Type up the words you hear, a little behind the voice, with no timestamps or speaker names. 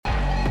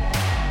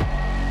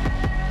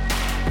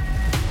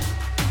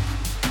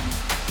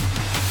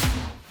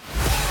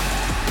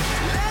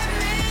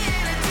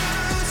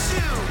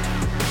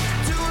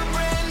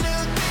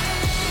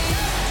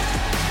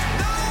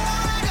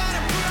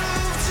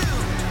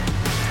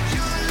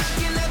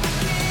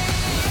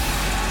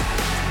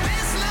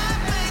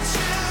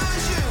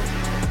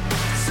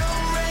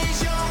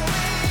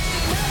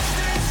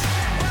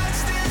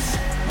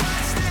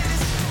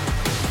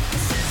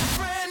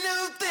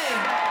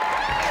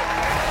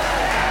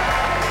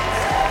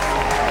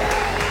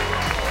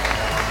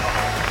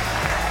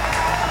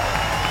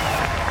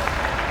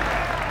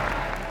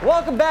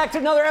Welcome back to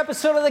another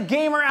episode of the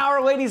Gamer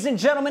Hour, ladies and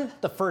gentlemen.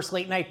 The first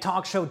late night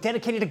talk show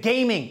dedicated to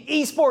gaming,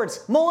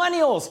 esports,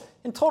 millennials,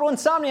 and total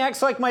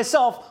insomniacs like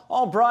myself,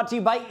 all brought to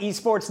you by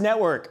Esports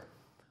Network.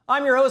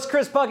 I'm your host,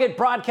 Chris Puckett,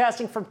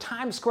 broadcasting from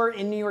Times Square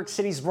in New York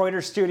City's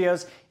Reuters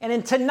studios. And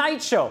in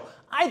tonight's show,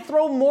 I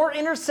throw more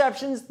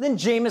interceptions than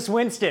Jameis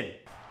Winston.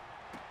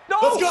 No!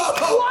 Let's go!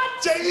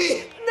 What?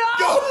 JV! No!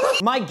 Go!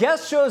 My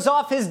guest shows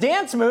off his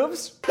dance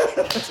moves.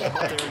 Step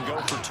out there and go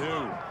for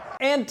two.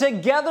 And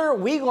together,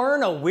 we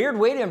learn a weird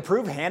way to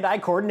improve hand-eye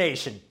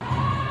coordination.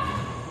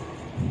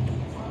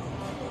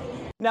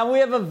 Now, we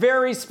have a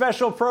very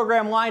special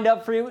program lined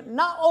up for you,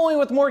 not only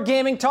with more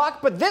gaming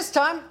talk, but this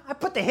time, I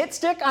put the hit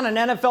stick on an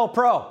NFL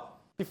pro.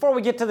 Before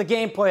we get to the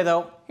gameplay,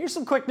 though, here's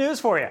some quick news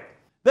for you.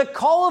 The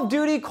Call of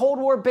Duty Cold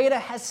War beta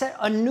has set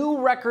a new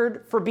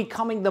record for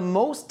becoming the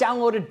most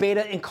downloaded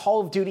beta in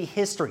Call of Duty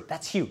history.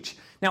 That's huge.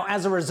 Now,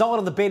 as a result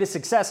of the beta's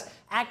success,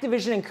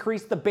 Activision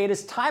increased the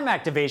beta's time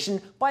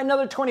activation by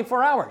another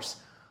 24 hours.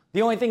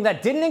 The only thing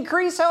that didn't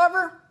increase,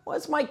 however,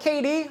 was my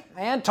KD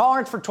and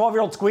tolerance for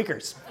 12-year-old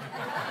squeakers.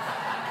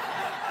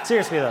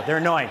 Seriously, though, they're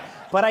annoying.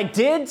 But I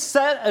did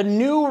set a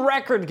new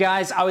record,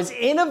 guys. I was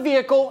in a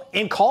vehicle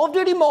in Call of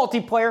Duty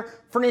multiplayer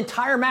for an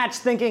entire match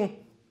thinking,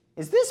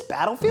 is this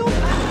Battlefield?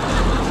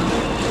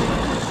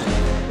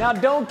 Now,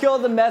 don't kill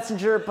the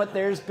messenger, but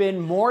there's been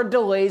more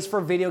delays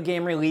for video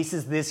game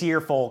releases this year,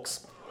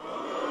 folks.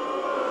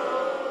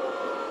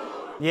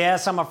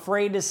 Yes, I'm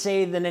afraid to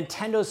say the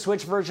Nintendo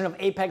Switch version of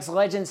Apex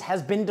Legends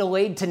has been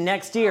delayed to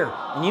next year.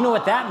 And you know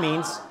what that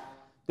means.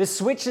 The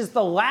Switch is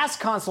the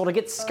last console to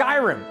get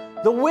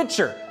Skyrim, The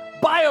Witcher,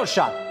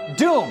 BioShock,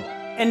 Doom,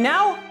 and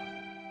now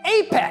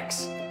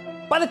Apex.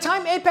 By the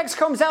time Apex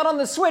comes out on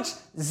the Switch,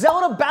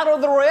 Zelda Battle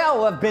Royale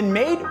will have been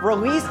made,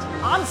 released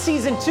on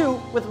Season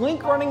 2 with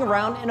Link running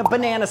around in a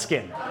banana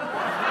skin.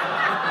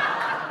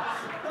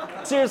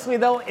 Seriously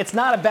though, it's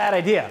not a bad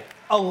idea.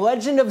 A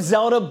Legend of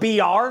Zelda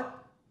BR?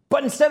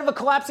 But instead of a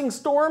collapsing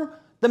storm,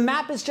 the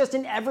map is just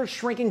an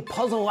ever-shrinking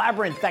puzzle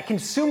labyrinth that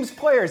consumes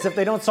players if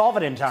they don't solve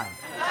it in time.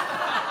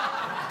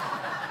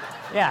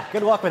 Yeah,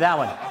 good luck with that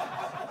one.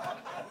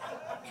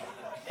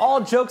 All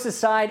jokes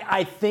aside,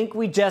 I think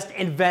we just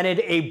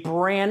invented a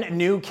brand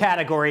new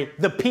category,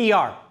 the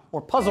PR,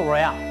 or Puzzle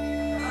Royale.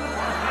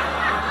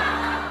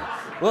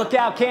 Look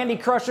out, Candy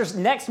Crushers.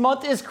 Next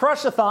month is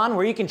Crushathon,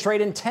 where you can trade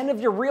in 10 of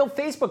your real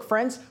Facebook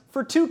friends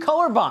for 2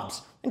 color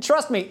bombs. And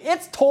trust me,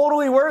 it's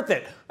totally worth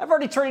it. I've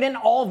already traded in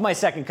all of my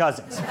second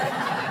cousins.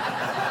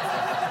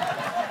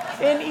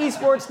 In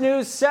esports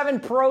news, 7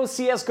 pro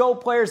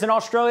CSGO players in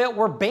Australia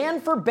were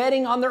banned for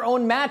betting on their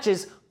own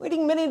matches,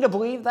 leading many to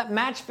believe that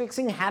match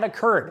fixing had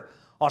occurred.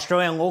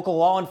 Australian local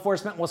law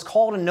enforcement was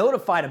called and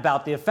notified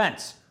about the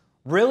offense.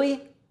 Really?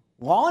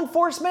 Law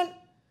enforcement?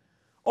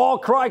 Oh,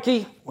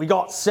 crikey, we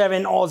got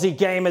 7 Aussie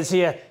gamers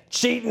here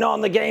cheating on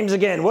the games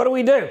again. What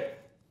do?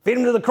 Feed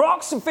them to the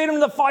Crocs and feed them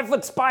to the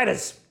 5-foot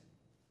spiders?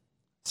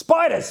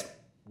 Spiders.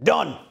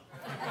 Done.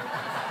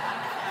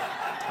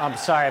 I'm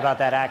sorry about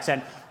that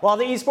accent. While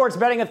the esports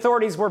betting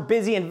authorities were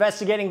busy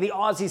investigating the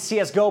Aussie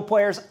CSGO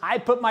players, I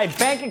put my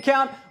bank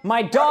account,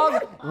 my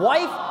dog,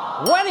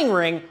 wife, wedding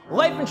ring,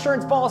 life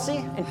insurance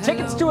policy, and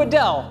tickets to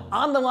Adele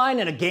on the line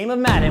in a game of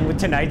Madden with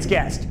tonight's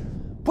guest.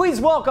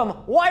 Please welcome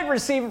wide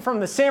receiver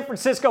from the San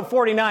Francisco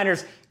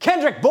 49ers,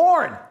 Kendrick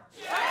Bourne.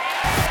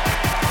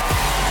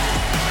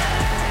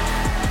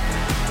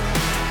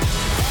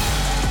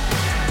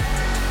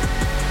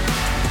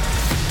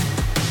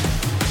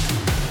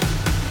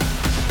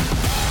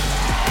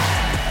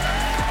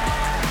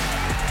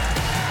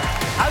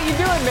 How you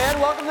doing, man?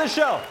 Welcome to the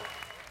show.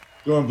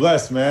 Doing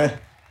blessed, man.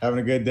 Having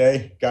a good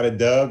day. Got a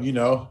dub, you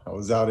know. I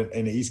was out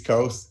in the East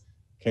Coast.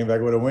 Came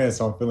back with a win,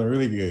 so I'm feeling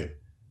really good.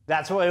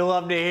 That's what we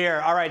love to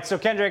hear. All right, so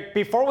Kendrick,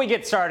 before we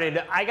get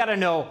started, I gotta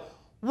know,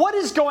 what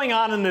is going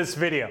on in this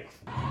video?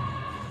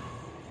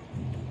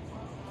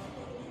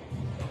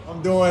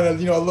 I'm doing a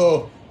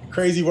little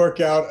crazy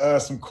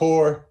workout, some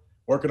core,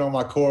 working on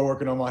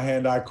my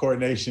hand-eye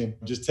coordination.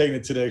 Just taking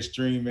it to the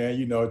extreme, man,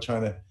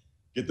 trying to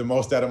get the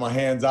most out of my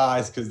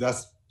hands-eyes, because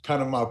that's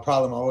kind of my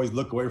problem. I always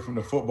look away from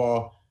the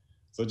football.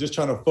 So just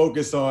trying to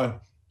focus on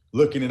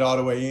looking it all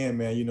the way in,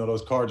 man.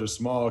 Those cards are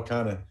small,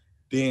 kind of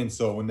thin.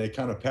 So when they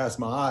kind of pass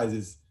my eyes,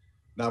 it's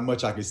not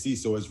much I can see.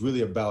 So it's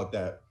really about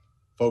that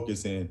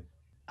focus in.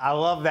 I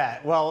love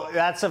that. Well,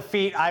 that's a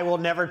feat I will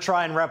never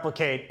try and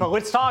replicate. But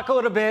let's talk a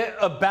little bit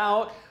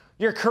about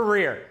your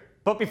career.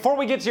 But before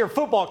we get to your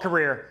football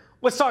career,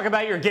 let's talk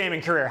about your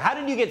gaming career. How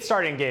did you get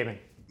started in gaming?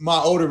 My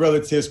older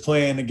relatives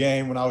playing the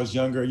game when I was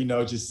younger,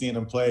 just seeing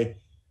them play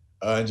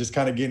and just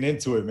kind of getting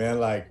into it, man.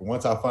 Like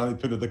once I finally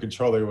picked up the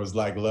controller, it was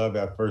like love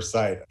at first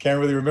sight. Can't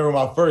really remember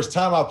my first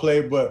time I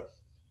played, but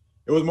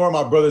it was more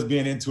my brothers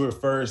being into it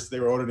first. They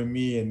were older than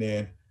me, and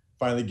then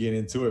finally getting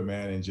into it,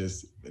 man, and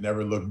just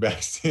never looked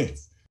back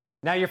since.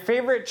 Now, your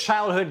favorite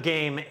childhood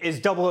game is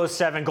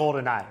 007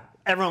 GoldenEye.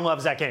 Everyone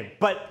loves that game.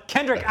 But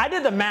Kendrick, I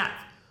did the math.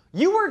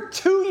 You were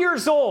 2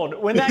 years old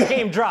when that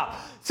game dropped.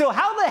 So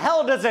how the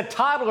hell does a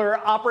toddler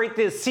operate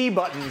the C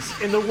buttons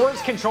in the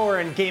worst controller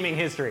in gaming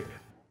history?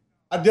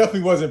 I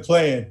definitely wasn't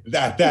playing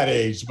at that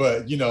age,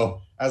 but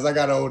as I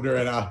got older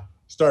and I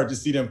started to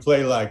see them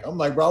play, I'm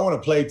like, bro, I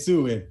want to play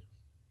too. And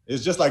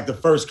it's just like the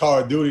first Call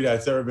of Duty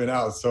that's ever been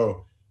out.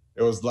 So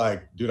it was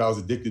like, dude, I was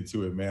addicted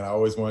to it, man. I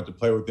always wanted to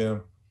play with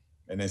them.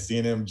 And then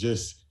seeing them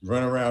just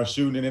run around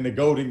shooting, and then the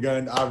golden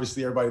gun,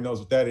 obviously everybody knows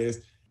what that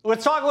is.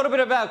 Let's talk a little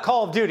bit about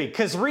Call of Duty,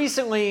 because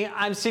recently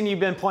I've seen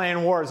you've been playing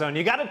Warzone.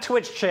 You got a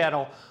Twitch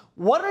channel.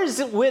 What is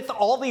it with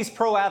all these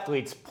pro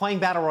athletes playing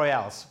Battle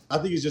Royales? I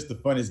think it's just the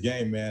funnest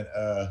game, man.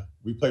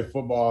 We play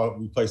football,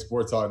 we play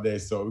sports all day,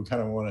 so we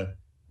kind of want to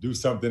do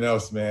something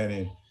else, man.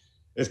 And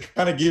it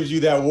kind of gives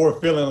you that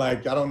war feeling.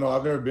 Like, I don't know,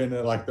 I've never been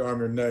in the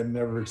Army or nothing,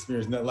 never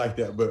experienced nothing like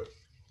that, but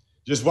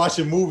just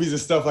watching movies and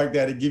stuff like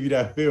that, it give you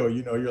that feel.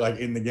 You're like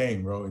in the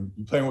game, bro, and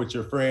you're playing with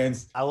your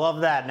friends. I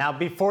love that. Now,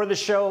 before the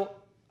show,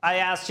 I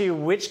asked you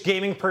which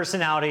gaming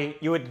personality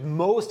you would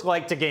most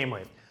like to game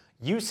with.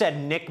 You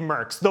said Nick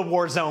Merckx, the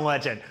Warzone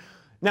legend.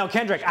 Now,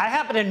 Kendrick, I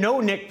happen to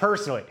know Nick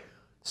personally.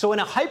 So in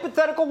a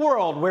hypothetical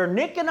world where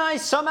Nick and I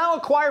somehow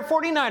acquire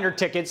 49er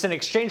tickets in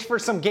exchange for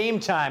some game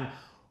time,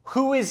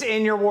 who is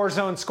in your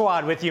Warzone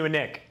squad with you and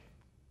Nick?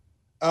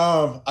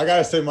 I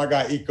gotta say my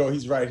guy Eco,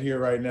 he's right here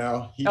right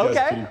now. He does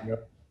pretty good.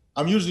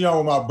 I'm usually on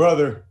with my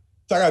brother.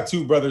 So I got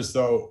two brothers,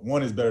 so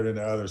one is better than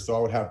the other. So I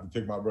would have to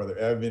pick my brother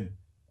Evan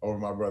over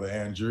my brother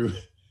Andrew,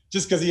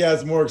 just because he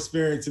has more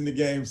experience in the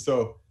game.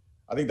 So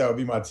I think that would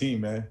be my team,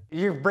 man.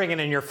 You're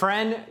bringing in your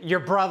friend, your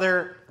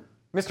brother.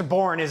 Mr.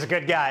 Bourne is a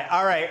good guy.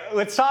 All right,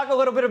 let's talk a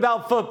little bit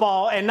about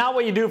football and not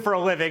what you do for a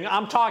living.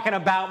 I'm talking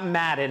about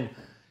Madden.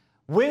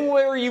 When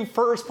were you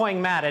first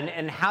playing Madden,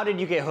 and how did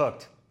you get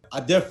hooked? I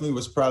definitely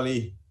was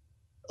probably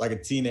like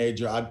a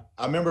teenager. I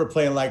remember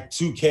playing like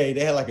 2K.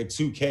 They had like a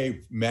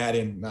 2K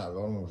Madden. I don't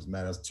know if it was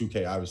Madden. It was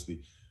 2K, obviously.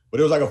 But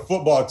it was like a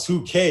football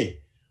 2K.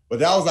 But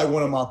that was like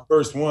one of my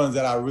first ones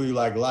that I really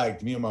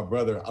liked, me and my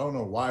brother. I don't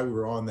know why we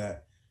were on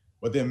that.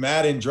 But then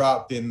Madden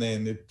dropped, and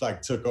then it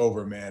took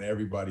over, man,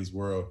 everybody's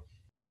world.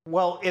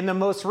 Well, in the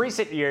most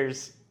recent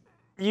years,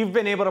 you've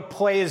been able to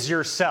play as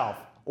yourself.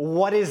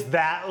 What is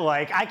that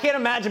like? I can't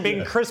imagine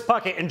being Chris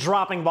Puckett and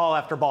dropping ball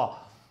after ball.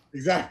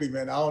 Exactly,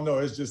 man. I don't know.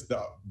 It's just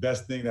the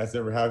best thing that's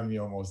ever happened to me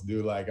almost,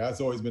 dude. That's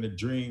always been a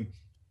dream.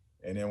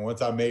 And then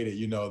once I made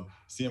it,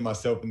 seeing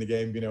myself in the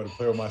game, being able to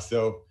play with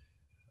myself,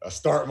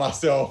 start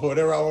myself,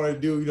 whatever I want to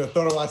do,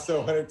 throw to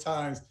myself 100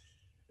 times,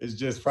 it's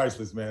just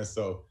priceless, man.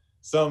 So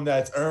something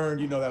that's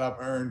earned, that I've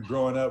earned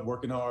growing up,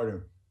 working hard,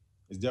 and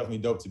it's definitely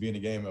dope to be in the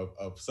game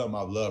of something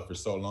I've loved for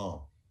so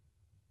long.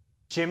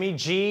 Jimmy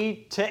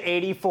G to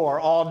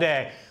 84 all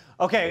day.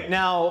 Okay,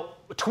 now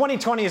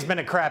 2020 has been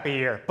a crappy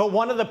year, but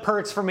one of the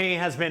perks for me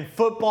has been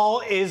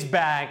football is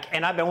back,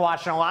 and I've been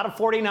watching a lot of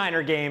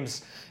 49er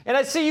games, and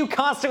I see you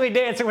constantly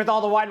dancing with all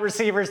the wide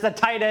receivers, the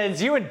tight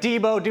ends, you and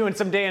Debo doing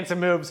some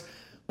dancing moves.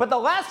 But the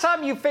last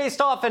time you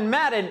faced off in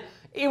Madden,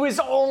 it was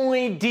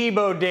only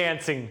Debo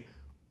dancing.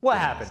 What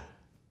happened?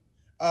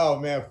 Oh,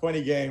 man,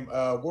 funny game.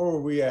 Where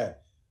were we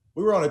at?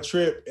 We were on a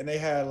trip, and they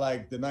had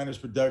the Niners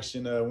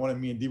production wanted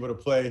me and Debo to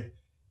play.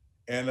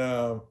 And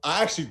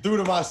I actually threw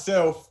to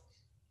myself,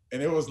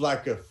 and it was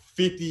like a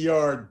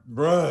 50-yard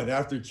run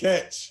after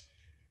catch.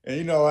 And,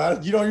 you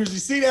don't usually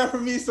see that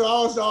from me, so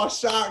I was all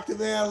shocked,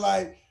 man,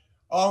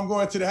 I'm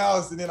going to the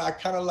house. And then I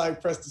kind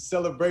of pressed the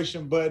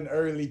celebration button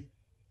early,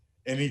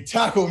 and he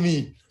tackled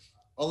me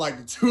on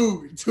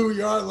the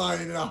two-yard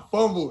line, and then I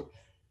fumbled.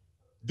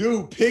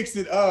 Dude picks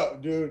it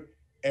up, dude,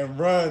 and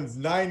runs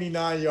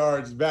 99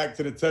 yards back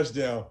to the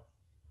touchdown.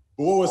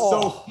 But what was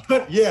so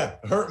fun,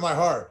 hurt my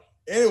heart.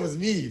 And it was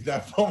me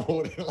that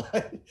fumbled.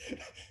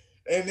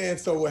 And then,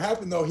 so what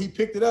happened, though, he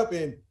picked it up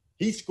and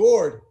he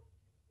scored,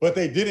 but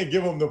they didn't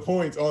give him the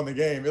points on the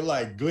game. It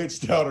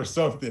glitched out or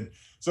something.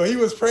 So he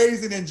was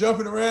praising and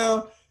jumping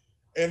around,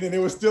 and then it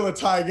was still a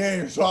tie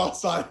game. So I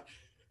was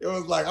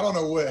I don't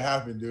know what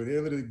happened, dude.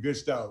 It was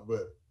glitched out,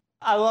 but.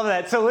 I love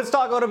that. So let's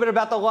talk a little bit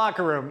about the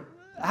locker room.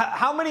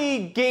 How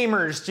many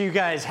gamers do you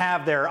guys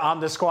have there on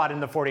the squad in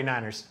the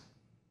 49ers?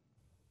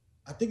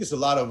 I think it's a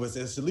lot of us.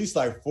 It's at least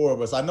 4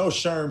 of us. I know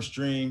Sherm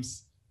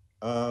streams.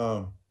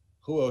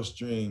 Who else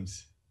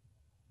streams?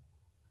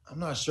 I'm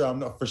not sure. I'm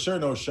not for sure.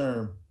 No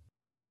Sherm.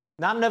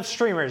 Not enough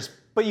streamers,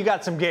 but you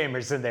got some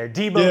gamers in there.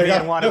 Debo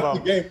being one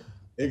of them.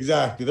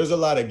 Exactly. There's a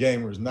lot of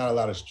gamers, not a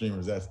lot of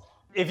streamers.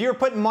 If you're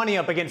putting money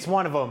up against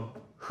one of them,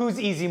 who's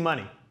easy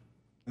money?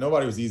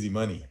 Nobody was easy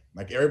money.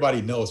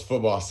 Everybody knows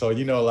football, so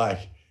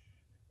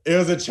it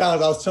was a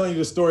challenge. I was telling you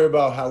the story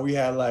about how we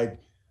had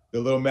the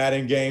little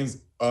Madden games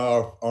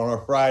on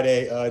our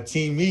Friday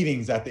team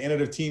meetings. At the end of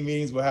the team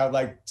meetings, we'll have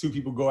 2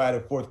 people go at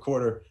it fourth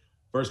quarter.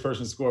 First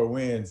person score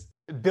wins.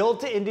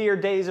 Built into your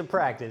days of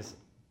practice.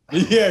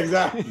 Yeah,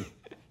 exactly.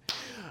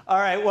 All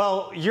right,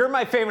 well, you're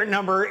my favorite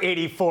number,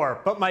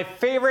 84, but my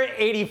favorite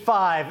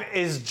 85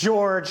 is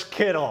George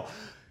Kittle.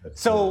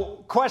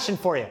 So, question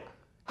for you.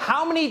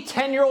 How many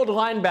 10-year-old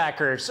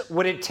linebackers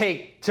would it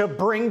take to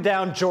bring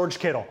down George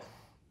Kittle?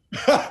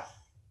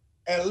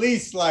 At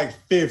least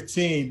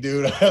 15,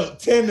 dude.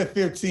 10 to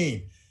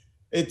 15.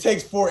 It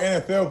takes 4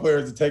 NFL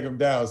players to take him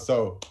down.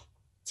 So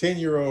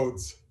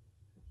 10-year-olds,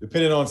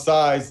 depending on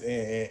size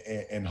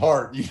and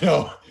heart, you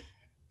know,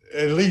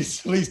 at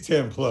least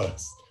 10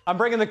 plus. I'm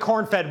bringing the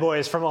corn-fed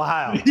boys from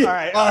Ohio. Yeah, All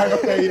right. All right.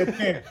 Okay.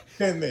 Yeah,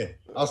 10 then.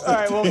 All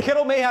right, well,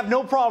 Kittle may have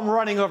no problem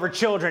running over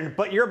children,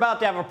 but you're about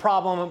to have a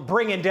problem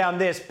bringing down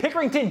this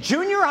Pickerington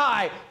Junior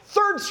High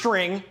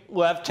third-string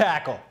left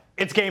tackle.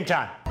 It's game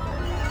time.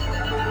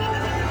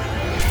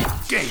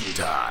 Game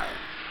time.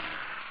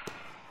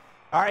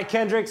 All right,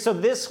 Kendrick, so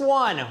this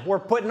one, we're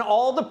putting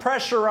all the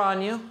pressure on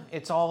you.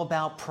 It's all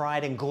about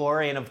pride and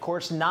glory, and of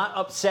course, not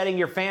upsetting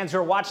your fans who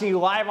are watching you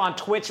live on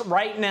Twitch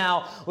right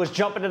now. Let's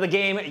jump into the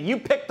game. You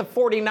picked the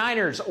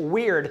 49ers.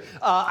 Weird.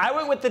 I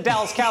went with the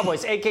Dallas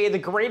Cowboys, a.k.a. the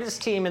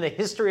greatest team in the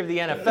history of the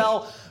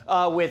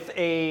NFL, with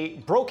a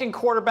broken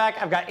quarterback.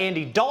 I've got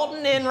Andy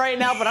Dalton in right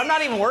now, but I'm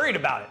not even worried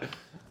about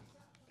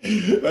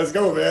it. Let's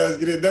go, man. Let's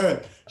get it done.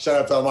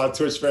 Shout out to all my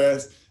Twitch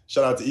fans.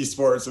 Shout out to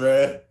esports,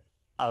 man.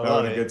 I'm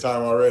having a good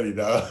time already,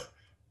 dog.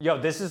 Yo,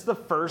 this is the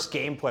first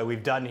gameplay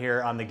we've done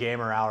here on the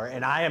Gamer Hour,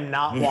 and I am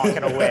not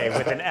walking away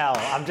with an L.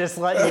 I'm just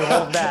letting you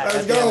hold that.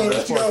 Let's go.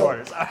 Let's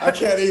go. I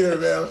can't either,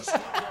 man.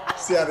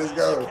 Let's see how this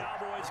goes.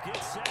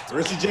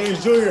 Richie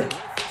James Jr.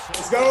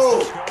 Let's go.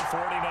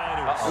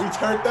 We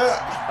turned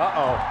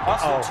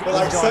up. Feel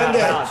like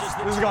Sunday.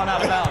 This is going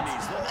out of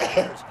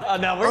bounds. Oh,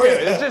 no, we're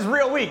good. It's just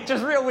real weak.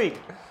 Just real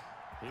weak.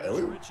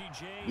 Hey,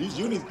 these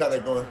unis kind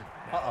of going.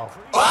 Not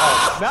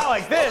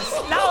like this.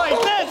 Not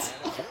like this.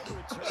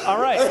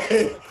 All right.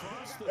 Hey,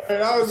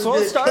 that was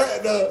Slow start.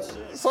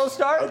 Slow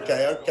start.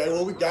 Okay.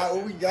 What we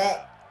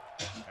got?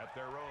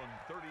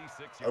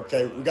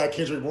 Okay, we got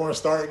Kendrick Bourne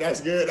starting.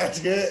 That's good.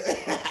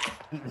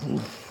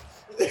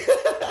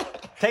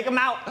 Take him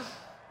out.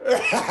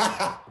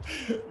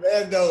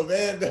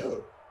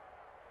 Mando.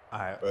 All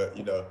right. But,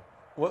 you know.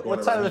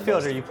 What side of the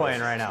field are you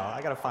playing right now?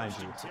 I got to find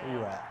you. Where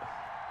you at?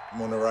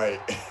 I'm on the right.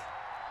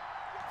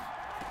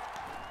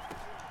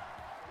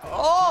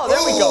 Oh,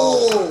 there we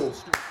go.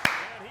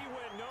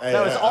 Hey,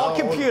 that was all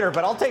computer,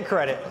 but I'll take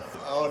credit.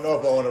 I don't know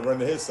if I want to run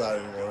to his side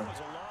anymore.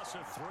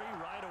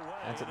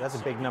 That's a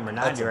big number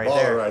 90 that's a right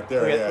baller there. Right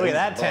there. Look at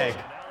that tag.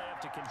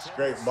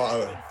 Straight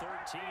baller.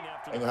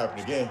 Ain't gonna happen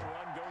again.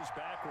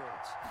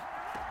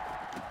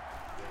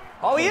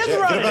 Oh, he is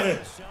running.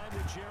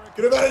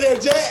 Get him out of there,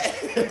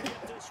 Jet.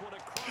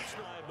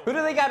 Who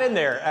do they got in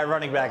there at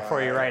running back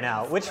for you right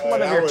now? Which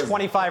one of your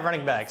 25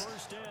 running backs?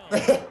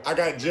 I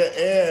got Jet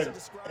and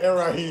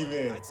Raheem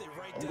in.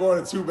 I'm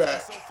going to two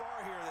back.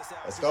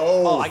 Let's go.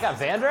 Oh, I got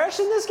Van Der Esch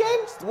in this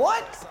game?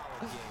 What?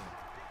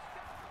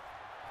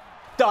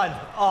 Done.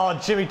 Oh,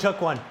 Jimmy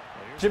took one.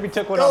 Jimmy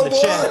took one on the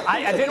chin.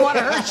 I didn't want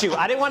to hurt you.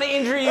 I didn't want to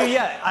injure you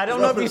yet. I don't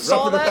know if you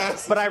saw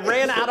that, but I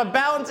ran out of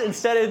bounds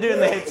instead of doing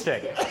the hit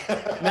stick.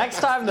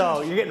 Next time,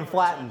 though, you're getting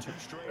flattened.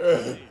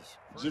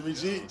 Jimmy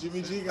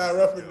G got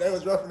roughing. That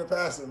was roughing the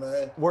passer,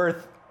 man.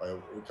 Worth. We're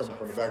coming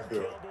from the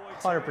backfield.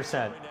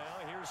 100%.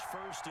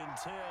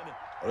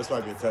 Oh, this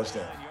might be a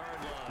touchdown.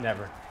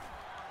 Never.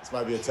 This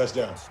might be a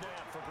touchdown.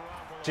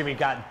 Jimmy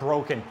got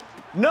broken.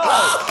 No!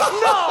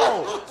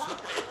 No!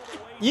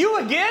 You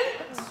again?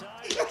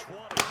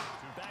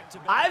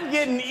 I'm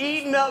getting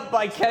eaten up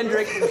by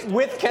Kendrick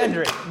with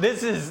Kendrick.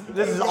 This is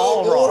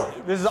all wrong.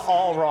 This is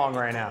all wrong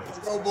right now. Let's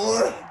go,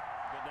 boy.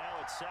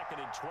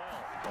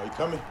 Oh, you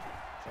coming?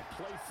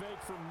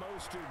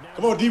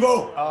 Come on,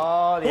 Debo.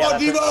 Oh, yeah. Come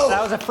on, Debo.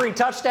 That was a free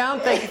touchdown.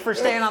 Thank you for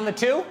staying on the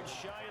 2.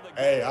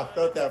 Hey, I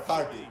felt that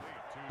pocket.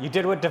 You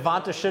did what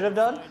Devonta should have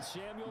done?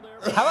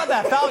 How about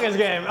that Falcons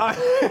game?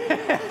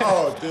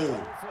 Oh, dude.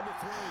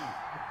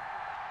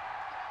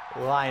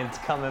 Lions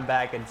coming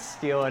back and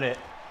stealing it.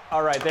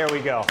 All right, there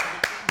we go.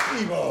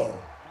 Debo.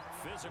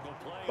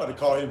 I'm about to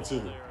call him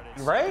too.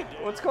 Right?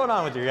 What's going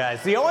on with you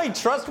guys? The only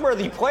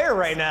trustworthy player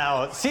right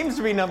now seems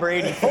to be number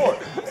 84.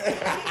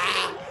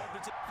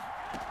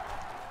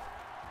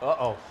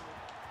 Uh-oh.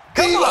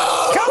 Come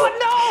on,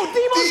 no!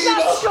 Debo's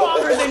not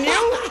stronger than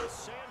you!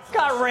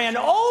 Got ran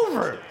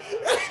over.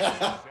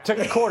 Took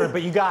a quarter,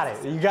 but you got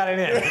it. You got it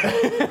in.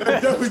 It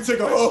definitely took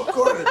a whole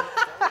quarter.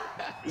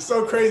 It's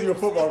so crazy with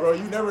football, bro.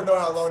 You never know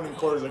how long them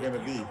quarters are going to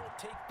be.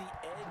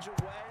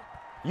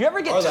 You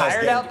ever get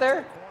tired out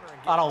there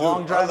on a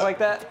long drive like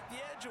that?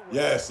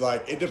 Yes,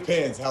 like it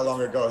depends how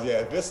long it goes. Yeah,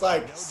 if it's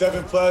like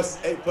 7+,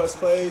 8+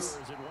 plays,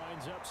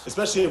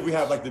 especially if we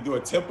have like to do a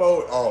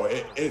tempo,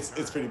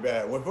 it's pretty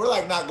bad. If we're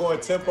like not going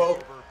tempo,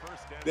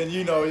 then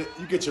you know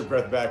you get your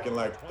breath back in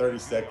like 30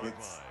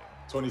 seconds,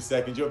 20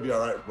 seconds, you'll be all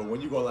right. But when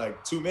you go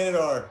like 2-minute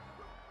or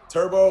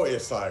turbo,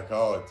 it's like,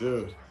 oh,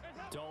 dude,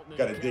 you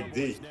gotta dig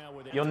deep.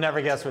 You'll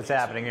never guess what's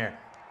happening here.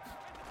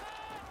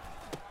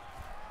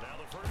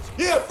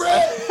 Yeah,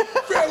 Fred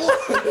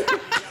Warner.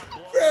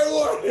 Fred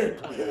Warner.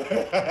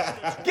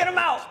 Get him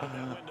out.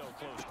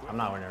 I'm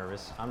not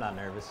nervous. I'm not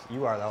nervous.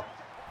 You are, though.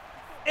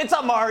 It's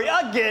Amari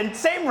again.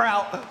 Same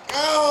route.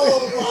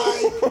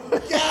 Oh, my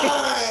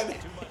God.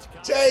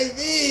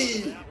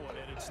 JV.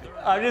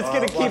 I'm just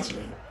going to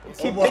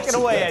keep picking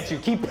away at you.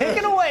 Keep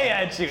picking away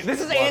at you.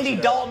 This is Andy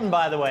Dalton,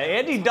 by the way.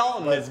 Andy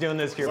Dalton is doing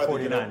this here at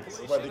 49.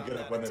 We're about to get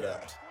up under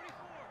that.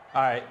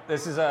 All right,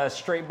 this is a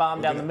straight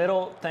bomb down the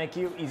middle. Thank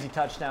you. Easy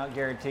touchdown,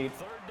 guaranteed.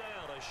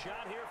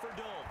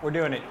 We're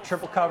doing it.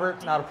 Triple cover,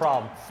 not a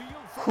problem.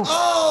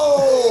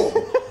 Oh!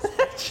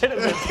 That should have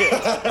been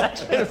picked. That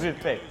should have been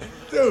picked.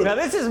 Dude, Now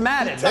this is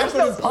Madden. There's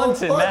no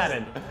punts in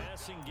Madden.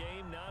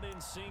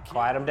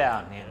 Quiet him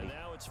down, Andy.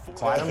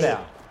 Quiet him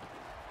down.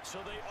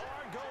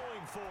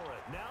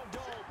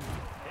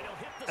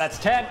 That's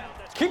 10.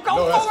 Keep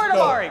going forward,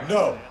 Amari.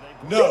 No.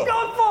 Keep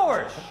going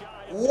forward.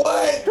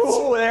 What?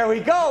 Ooh, there we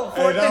go.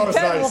 Hey, Fourth that and was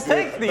 10. nice, We'll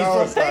dude. take these. That We'll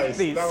was take nice.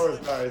 these. That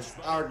was nice.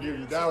 I'll give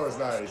you. That was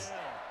nice.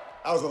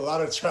 That was a lot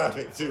of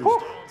traffic too. Whew.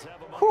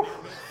 Whew.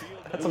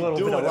 That's a What are little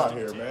you bit doing of out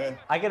here, man?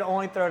 I can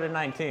only throw to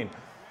 19.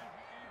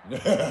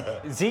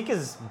 Zeke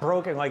is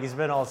broken like he's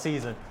been all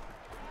season.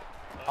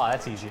 Oh,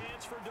 that's easy.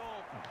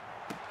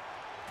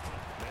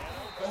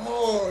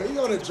 Oh, he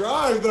on a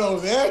drive though,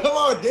 man. Come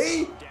on,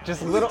 D.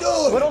 Just What you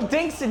doing? little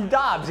dinks and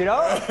dobs, you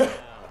know?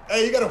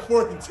 Hey, you got a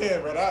 4th and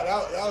 10, bro. That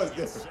was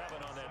different.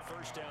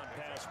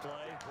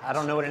 I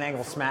don't know what an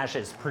angle smash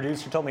is.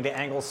 Producer told me to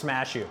angle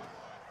smash you.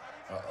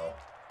 Uh-oh.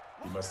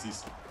 He must see. He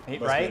must be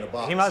in Right? the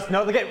box. He must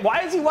know the game.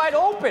 Why is he wide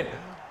open?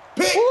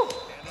 Pick. Woo.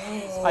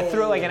 I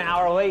threw it like an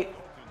hour late.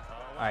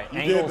 All right, You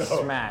angle did,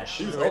 though. smash.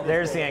 He was open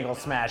There's for the it. angle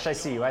smash. I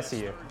see you. I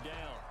see you.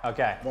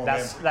 Okay, Come on,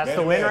 that's man. the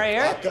Man, win man. right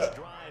Lock here.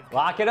 up.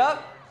 Lock it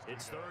up.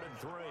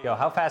 Yo,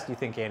 how fast do you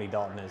think Andy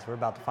Dalton is? We're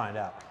about to find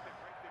out.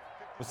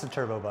 What's the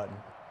turbo button?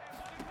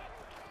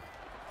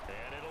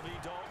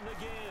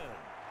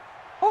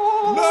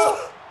 Oh,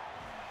 No.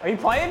 are you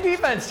playing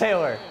defense,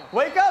 Taylor?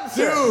 Wake up,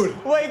 sir.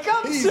 Dude, Wake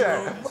up, He's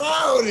sir.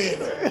 routing.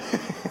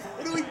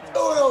 What are we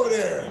doing over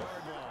there?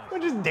 We're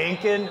just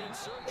dinking.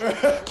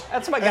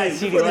 That's my guy, Hey,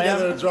 you CeeDee put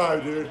together Lamb. a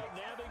drive, dude.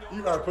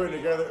 You are putting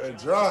together a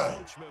drive.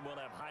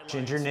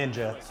 Ginger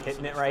Ninja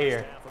hitting it right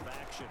here.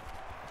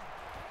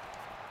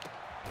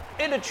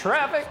 Into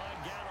traffic.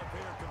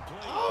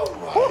 Oh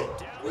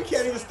my! We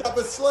can't even stop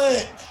a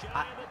slant.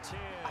 I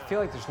feel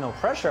like there's no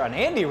pressure on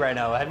Andy right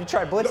now. Have you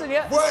tried blitzing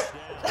yet? What?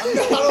 I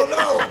don't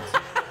know.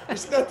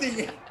 There's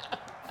nothing.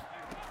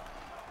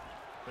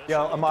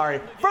 Yo, Amari,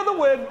 for the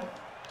win.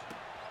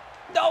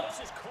 Nope,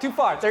 too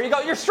far. There you go.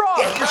 You're strong.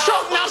 You're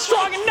strong. Not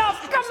strong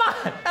enough. Come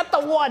on. At the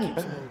one.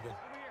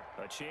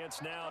 A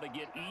chance now to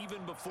get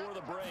even before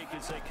the break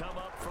as they come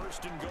up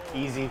 1st and goal.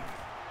 Easy.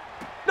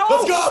 No.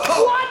 Let's go.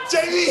 What?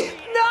 JV.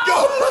 No.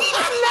 Go.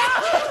 No.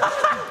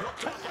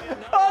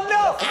 Oh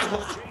no.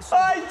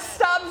 I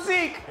stop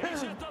Zeke.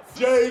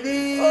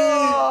 JV.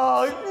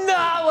 Oh,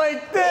 not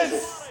like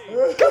this.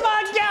 Come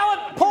on,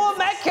 Gallup. Pull a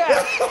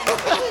Metcalf.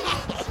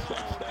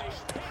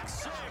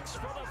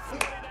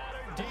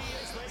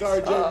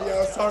 Sorry, JV. I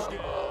was talking.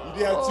 You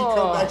did have 2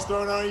 comebacks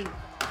thrown on you.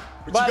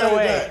 But By you the got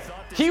way, it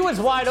back. he was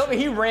wide open.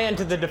 He ran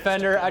to the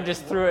defender. I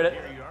just threw it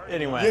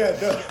anyway. Yeah,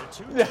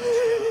 no.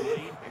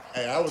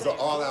 Hey, that was an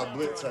all-out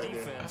blitz right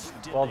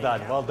there. Well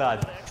done. Well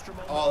done.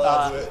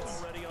 All-out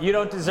blitz. You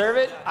don't deserve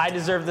it. I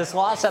deserve this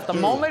loss at the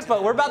moment,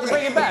 but we're about to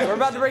bring it back. We're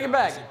about to bring it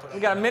back. We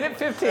got a minute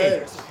 15.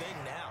 Hey,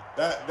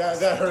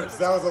 that hurts.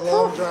 That was a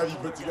long drive you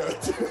put together.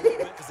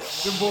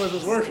 Them boys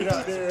was working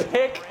out there.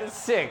 Pick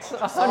 6,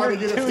 Sorry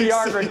to get a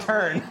 102-yard pick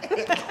return.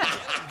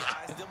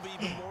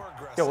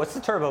 Yo, what's the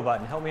turbo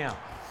button? Help me out.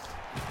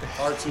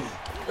 R2.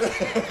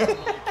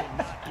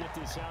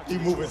 He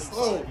moving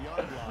slow.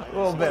 A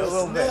little bit, a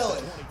little bit,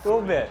 Snelling. a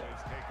little bit.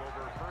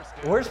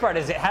 The worst part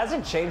is it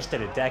hasn't changed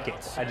in a decade.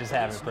 I just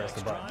haven't pressed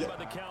the button.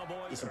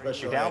 Get some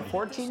pressure on Down Andy.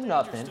 14-0.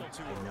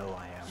 I know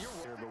I am.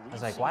 I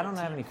was like, why don't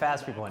I have any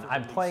fast people in?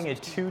 I'm playing a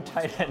 2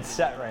 tight end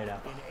set right now.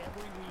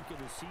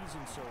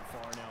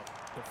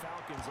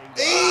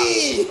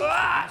 Hey!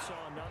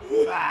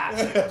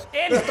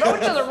 Andy, throw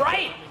it to the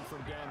right.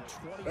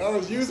 I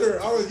was user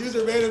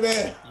man to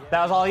man.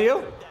 That was all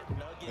you?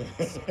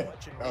 That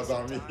was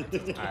on me.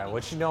 All right,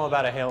 what you know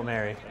about a Hail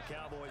Mary?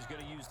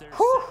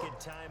 Whew.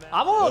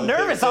 I'm a little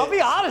nervous. I'll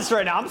be honest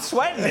right now. I'm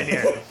sweating in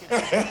here.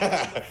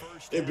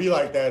 It'd be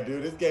like that,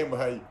 dude. This game,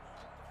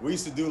 we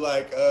used to do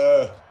like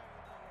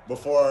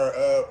before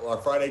our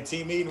Friday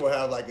team meeting, we'll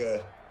have like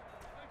a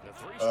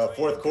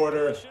 4th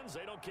quarter,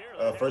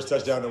 first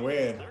touchdown to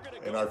win.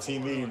 And our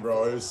team meeting,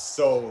 bro, it was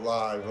so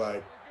live.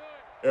 Like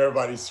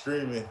everybody's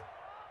screaming.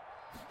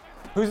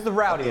 Who's the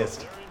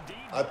rowdiest?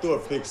 I threw a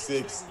pick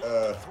 6.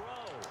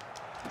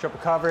 Triple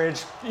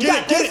coverage. You Get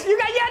got it, get this. it. You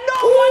got, yeah, no,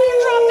 why you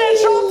drop that,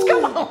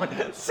 Schultz?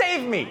 Come on,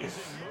 save me.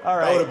 All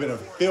That would have right. been a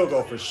field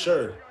goal for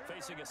sure.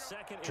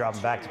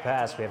 Dropping back to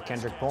pass. We have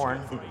Kendrick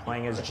Bourne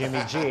playing as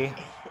Jimmy G.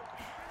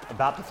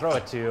 About to throw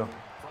it to,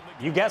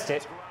 you guessed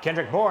it,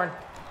 Kendrick Bourne.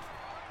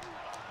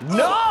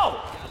 No!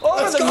 Over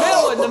Let's the go!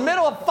 middle, in the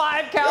middle of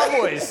 5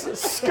 Cowboys.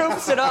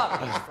 Scoops it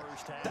up.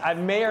 I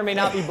may or may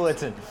not be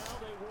blitzing.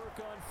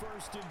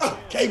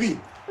 KB,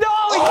 No,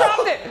 he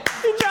dropped it.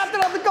 He dropped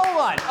it on the goal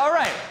line. All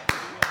right.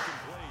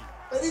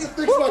 I need to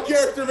fix my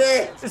character,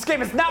 man. This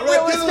game is not I'm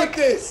not dealing with realistic.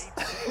 this.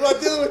 I'm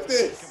not dealing with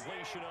this.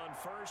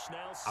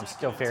 I'm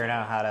still figuring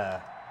out how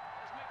to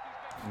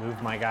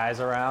move my guys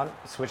around,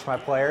 switch my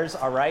players.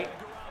 All right.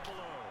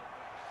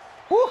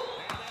 Woo.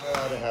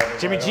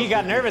 Jimmy G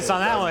got nervous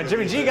on that one.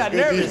 Jimmy G got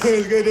nervous.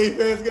 Good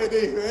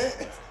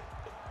defense.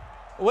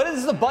 What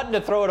is the button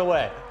to throw it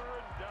away?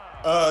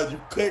 You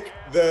click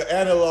the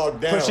analog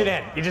down. Push it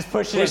in. You just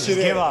push it in. Just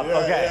give up. Yeah,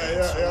 Okay.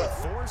 Yeah.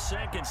 4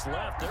 seconds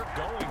left. They're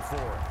going for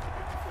it.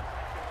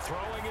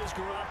 Throwing his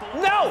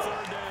Garoppolo. No!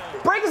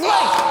 Break his leg!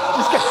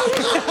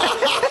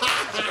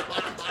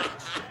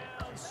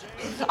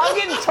 I'm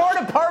getting torn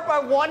apart by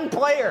one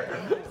player.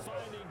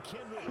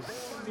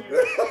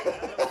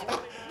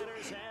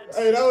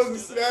 Hey, that was a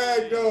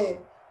snag,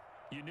 though.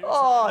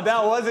 Oh,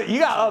 that wasn't. You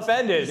got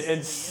upended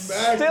and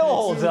still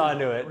holds on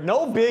to it.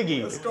 No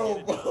biggie. Let's go,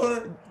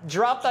 Born.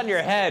 Dropped on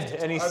your head,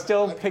 and he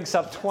still picks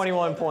up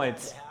 21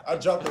 points. I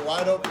dropped it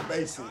wide open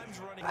basic.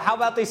 How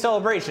about these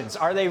celebrations?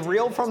 Are they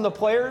real from the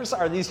players?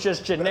 Are these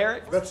just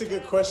generic? That's a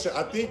good question.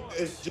 I think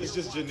it's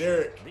just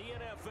generic.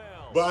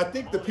 But I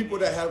think the people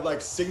that have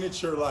like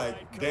signature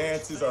like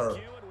dances or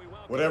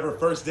whatever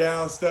first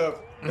down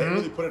stuff, they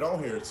really put it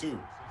on here too.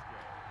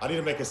 I need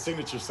to make a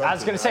signature something. I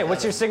was going to say,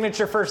 what's your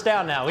signature first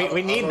down now?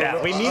 We need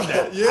that. We need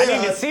that. Yeah, I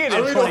need to see it in I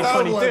really 2022. don't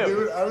have one,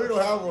 dude. I really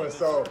don't have one,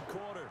 so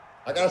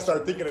I got to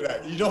start thinking of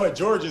that. You know what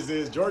George's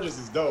is? George's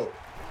is dope.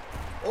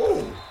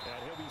 Oh.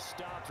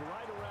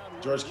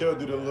 George Kittle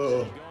do the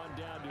little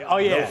Oh,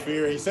 yeah. no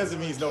fear. He says it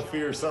means no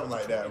fear or something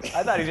like that.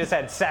 I thought he just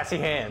had sassy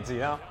hands, you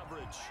know?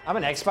 I'm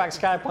an Xbox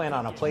guy playing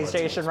on a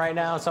PlayStation right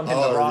now, so I'm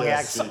hitting the wrong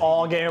X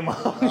all game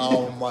long.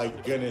 Oh, my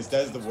goodness.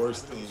 That's the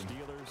worst thing.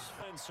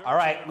 All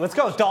right, let's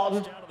go,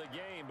 Dalton.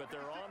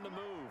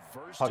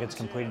 Puckett's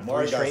completed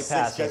 3 straight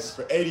passes.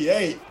 For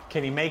 88.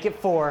 Can he make it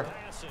 4?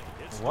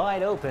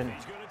 Wide open.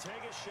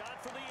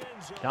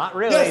 Not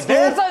really. Yes,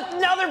 There's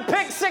another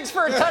pick 6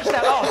 for a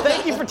touchdown. Oh,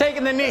 thank you for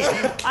taking the knee.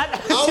 I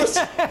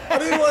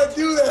didn't want to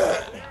do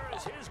that.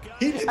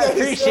 He did that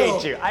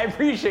himself. I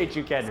appreciate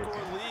you, Kendrick.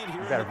 You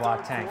better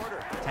block Tank.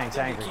 Tank's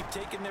angry.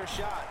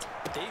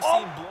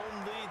 Oh.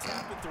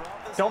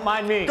 Don't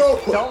mind me.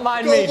 Don't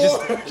mind me.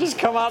 Just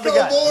come out the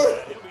gut.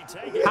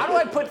 How do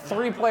I put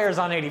 3 players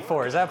on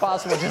 84? Is that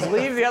possible? Just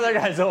leave the other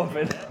guys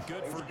open.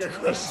 Good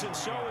question.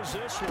 So is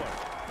this one.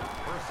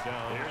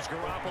 Here's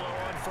Garoppolo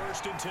on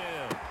 1st and 10.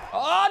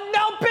 Oh,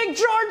 no, Big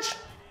George!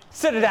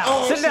 Sit it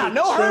out. Sit it out.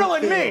 No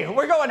hurdling me.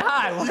 We're going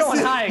high. We're going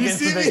high against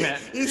the big man.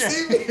 You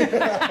see me?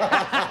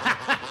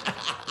 I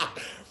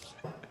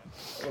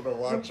don't know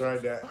why I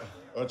tried that.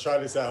 I'll try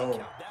this at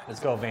home. Let's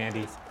go,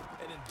 Vandy.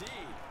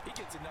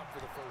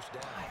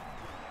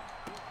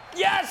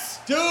 Yes!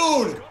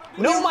 Dude!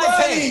 Know my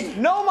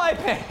pain. Know my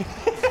pain.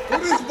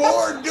 What is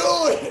Bourne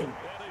doing?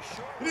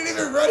 He didn't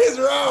even run his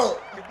route.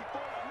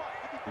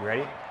 You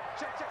ready?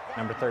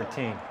 Number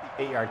 13.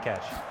 8-yard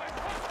catch.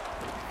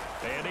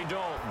 Andy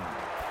Dalton.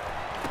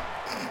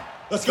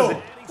 Let's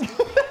go.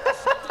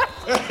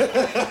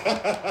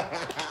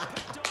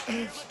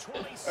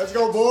 Let's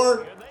go,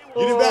 Bourne.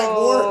 Get it back,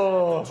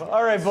 Bourne.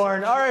 All right,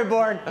 Bourne. All right,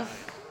 Bourne.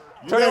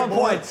 21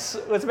 points.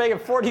 Let's make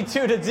it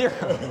 42-0.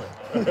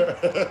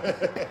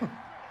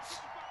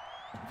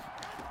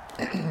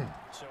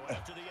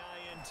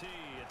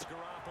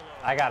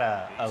 I got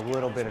a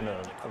little bit of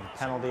a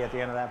penalty at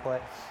the end of that play.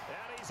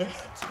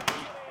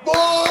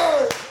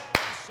 Bourne!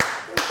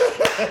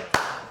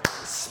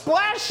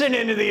 Splashing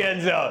into the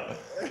end zone.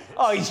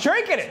 Oh, he's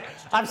drinking it.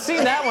 I've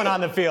seen that one on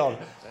the field.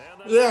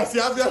 Yeah, see,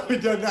 I've definitely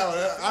done that one.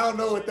 I don't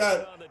know what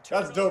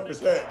that's dope as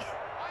heck.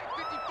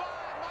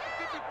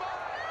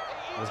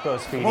 Let's go,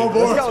 Speedy.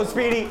 Let's go,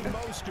 Speedy.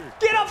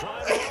 Get up.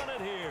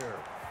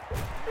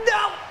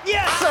 No.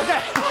 Yes.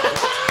 Okay.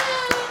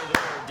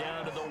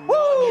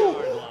 Woo.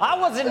 I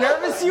wasn't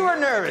nervous. You were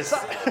nervous. No.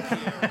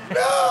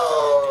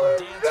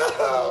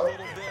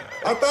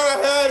 I thought I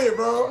had it,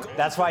 bro.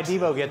 That's why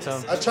Debo gets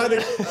him. I tried to.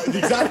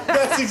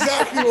 That's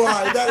exactly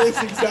why. That is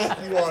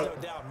exactly why.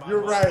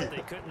 You're right.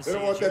 They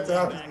don't want that to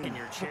happen.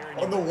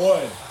 On the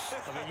 1.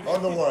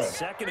 On the 1.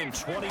 2nd and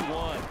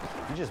 21.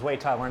 You just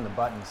wait till I learn the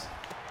buttons.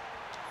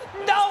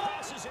 No,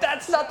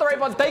 that's not the right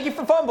button. Thank you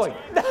for fumbling.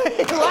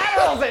 He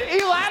laterals it.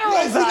 He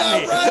laterals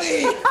on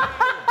me.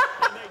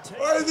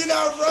 Why is he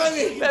not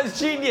running? That's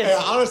genius. Hey,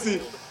 I honestly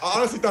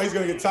thought he was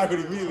gonna get tackled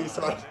immediately.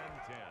 So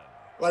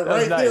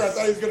right there, I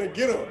thought he was gonna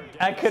get him.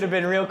 That could have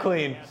been real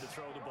clean.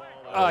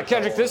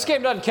 Kendrick, this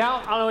game doesn't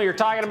count. I don't know what you're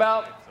talking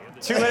about.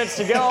 2 minutes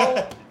to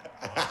go.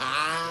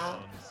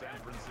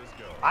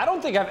 I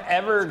don't think I've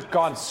ever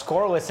gone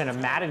scoreless in a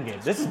Madden game.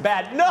 This is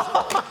bad.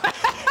 No!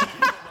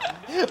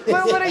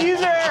 Little bit of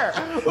user error.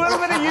 Little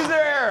bit of user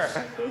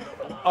error.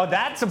 Oh,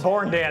 that's a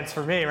Bourne dance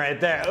for me right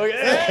there.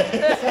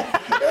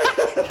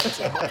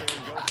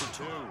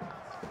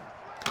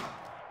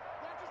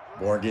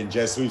 Bourne getting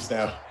jet sweeps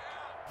now.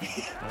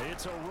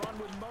 It's a run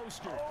with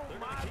Mostert.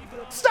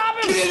 Stop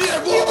him! Get in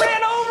there, boy! You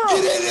ran over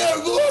him! Get in there,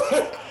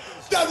 boy!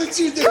 That's what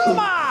you do! Come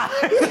on!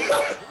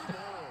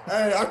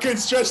 Hey, I couldn't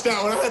stretch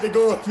that one. I had to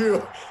go up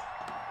here.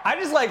 I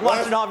just like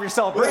watching all of your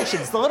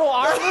celebrations. The little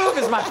arm move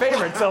is my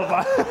favorite so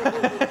far.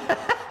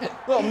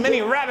 Little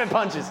mini rabbit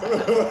punches.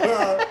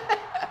 Let's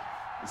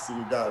see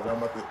you got it. I'm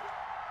about to.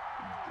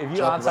 If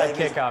you onside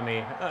kick on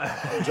me.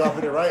 I'm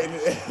dropping it right in the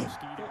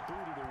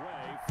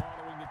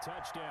Following the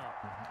touchdown.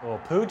 A little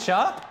pooch,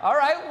 huh? All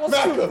right, we'll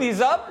Smack scoop him.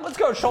 these up. Let's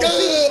go, Schultz.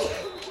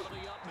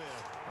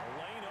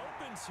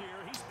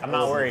 I'm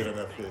not worried.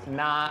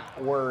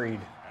 Not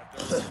worried.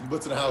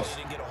 Blitz in the house.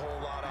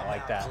 I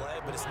like that.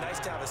 But it's nice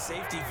to have a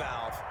safety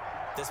valve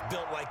that's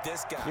built like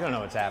this guy. You don't know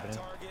what's happening.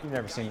 You've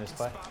never seen this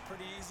play.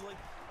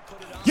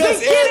 Yes,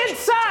 Get Eric.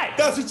 inside!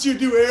 That's what you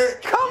do,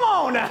 Eric. Come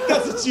on now!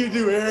 That's what you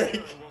do,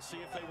 Eric.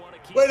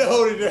 Way to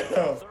hold it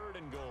down.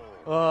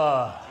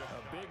 Ugh.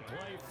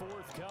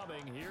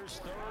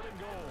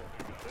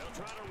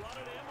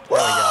 There we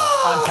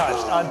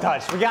go.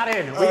 Untouched. We got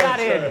in. We got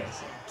in.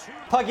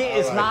 Puckett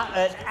is not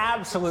an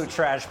absolute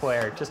trash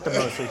player, just a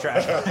mostly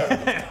trash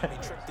player.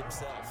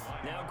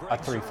 A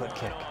 3-foot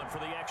kick.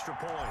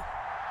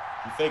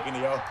 You faking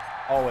it, yo.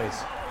 Always.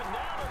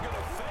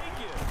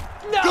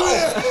 Come No!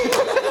 here.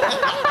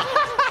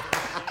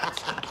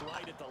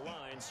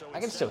 I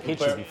can still hit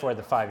you before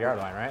the 5-yard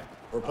line, right?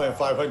 We're playing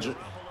 500.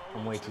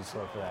 I'm way too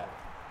slow for that.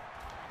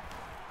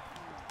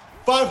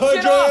 500.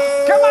 Get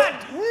off! Come on!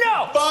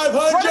 No!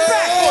 500. Run it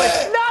back, boys!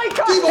 No, he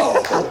caught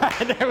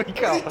Debo. it! There we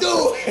go. What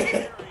are you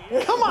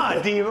doing? Come on,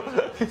 Debo.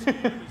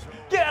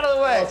 Get out of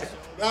the way.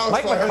 That was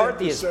Mike 500%.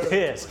 McCarthy is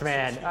pissed,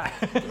 man.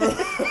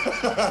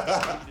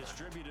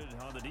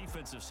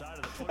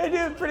 They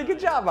did a pretty good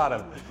job on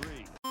him.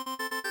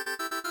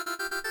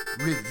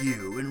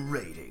 Review and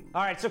rating.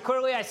 All right, so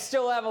clearly I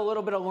still have a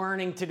little bit of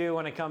learning to do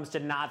when it comes to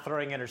not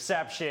throwing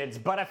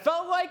interceptions, but I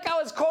felt like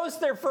I was close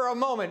there for a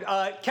moment.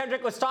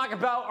 Kendrick, let's talk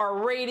about our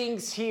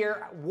ratings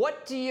here.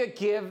 What do you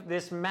give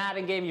this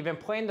Madden game? You've been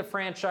playing the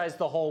franchise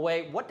the whole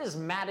way. What does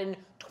Madden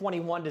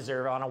 21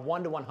 deserve on a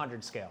 1 to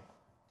 100 scale?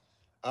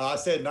 I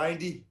said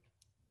 90,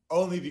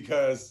 only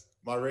because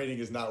my rating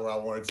is not where I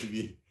want it to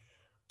be.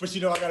 But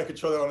you know, I got to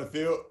control it on the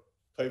field,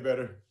 play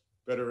better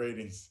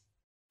ratings.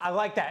 I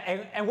like that.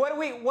 And what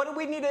do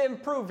we need to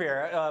improve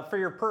here for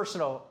your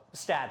personal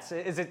stats?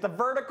 Is it the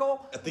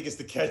vertical? I think it's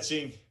the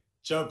catching,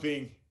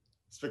 jumping,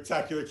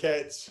 spectacular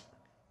catch.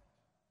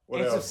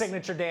 What and else? some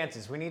signature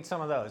dances. We need some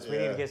of those. We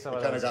need to get some of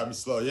It kind those. of got me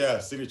slow. Yeah,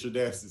 signature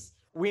dances.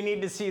 We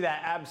need to see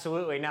that,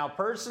 absolutely. Now,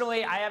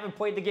 personally, I haven't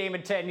played the game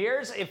in 10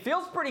 years. It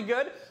feels pretty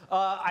good.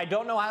 I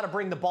don't know how to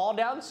bring the ball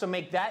down, so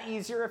make that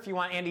easier if you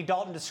want Andy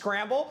Dalton to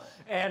scramble.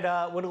 And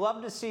would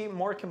love to see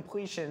more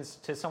completions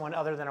to someone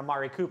other than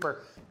Amari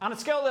Cooper. On a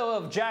scale, though,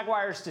 of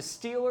Jaguars to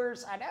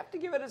Steelers, I'd have to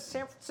give it a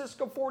San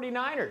Francisco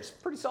 49ers.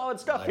 Pretty solid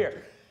stuff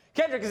here.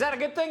 Kendrick, is that a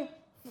good thing?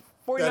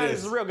 49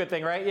 is a real good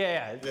thing, right?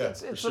 Yeah.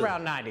 It's sure.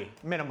 around 90,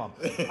 minimum.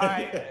 All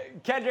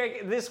right,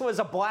 Kendrick, this was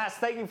a blast.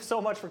 Thank you so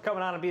much for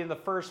coming on and being the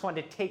first one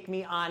to take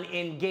me on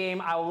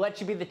in-game. I will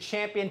let you be the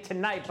champion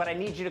tonight, but I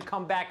need you to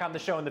come back on the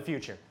show in the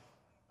future.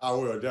 I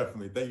will,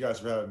 definitely. Thank you guys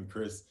for having me,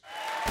 Chris.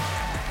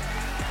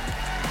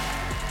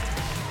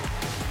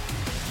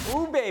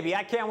 Ooh, baby,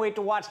 I can't wait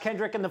to watch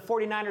Kendrick and the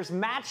 49ers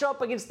match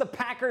up against the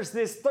Packers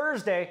this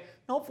Thursday.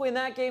 And hopefully in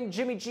that game,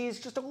 Jimmy G's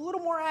just a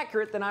little more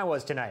accurate than I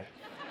was tonight.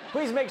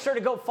 Please make sure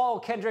to go follow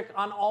Kendrick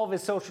on all of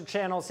his social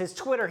channels, his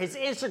Twitter, his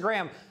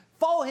Instagram.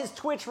 Follow his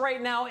Twitch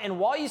right now, and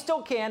while you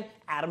still can,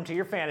 add him to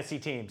your fantasy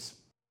teams.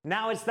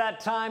 Now it's that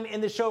time in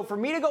the show for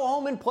me to go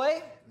home and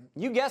play,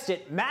 you guessed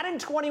it, Madden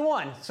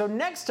 21. So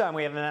next time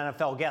we have an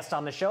NFL guest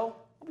on the show,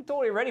 I'll be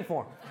totally ready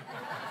for him.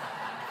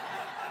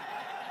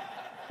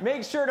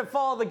 Make sure to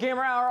follow the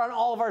Gamer Hour on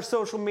all of our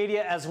social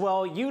media as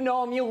well. You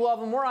know them, you love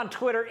them. We're on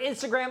Twitter,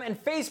 Instagram,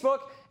 and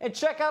Facebook. And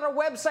check out our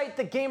website,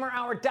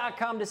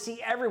 thegamerhour.com, to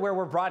see everywhere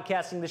we're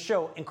broadcasting the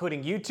show,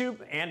 including YouTube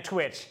and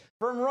Twitch.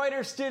 From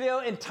Reuters Studio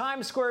in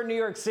Times Square, New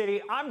York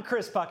City, I'm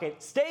Chris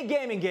Puckett. Stay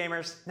gaming,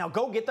 gamers. Now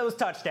go get those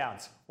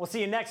touchdowns. We'll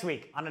see you next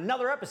week on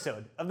another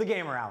episode of The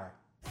Gamer Hour.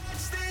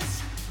 Watch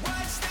this,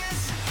 watch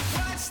this,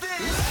 watch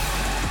this.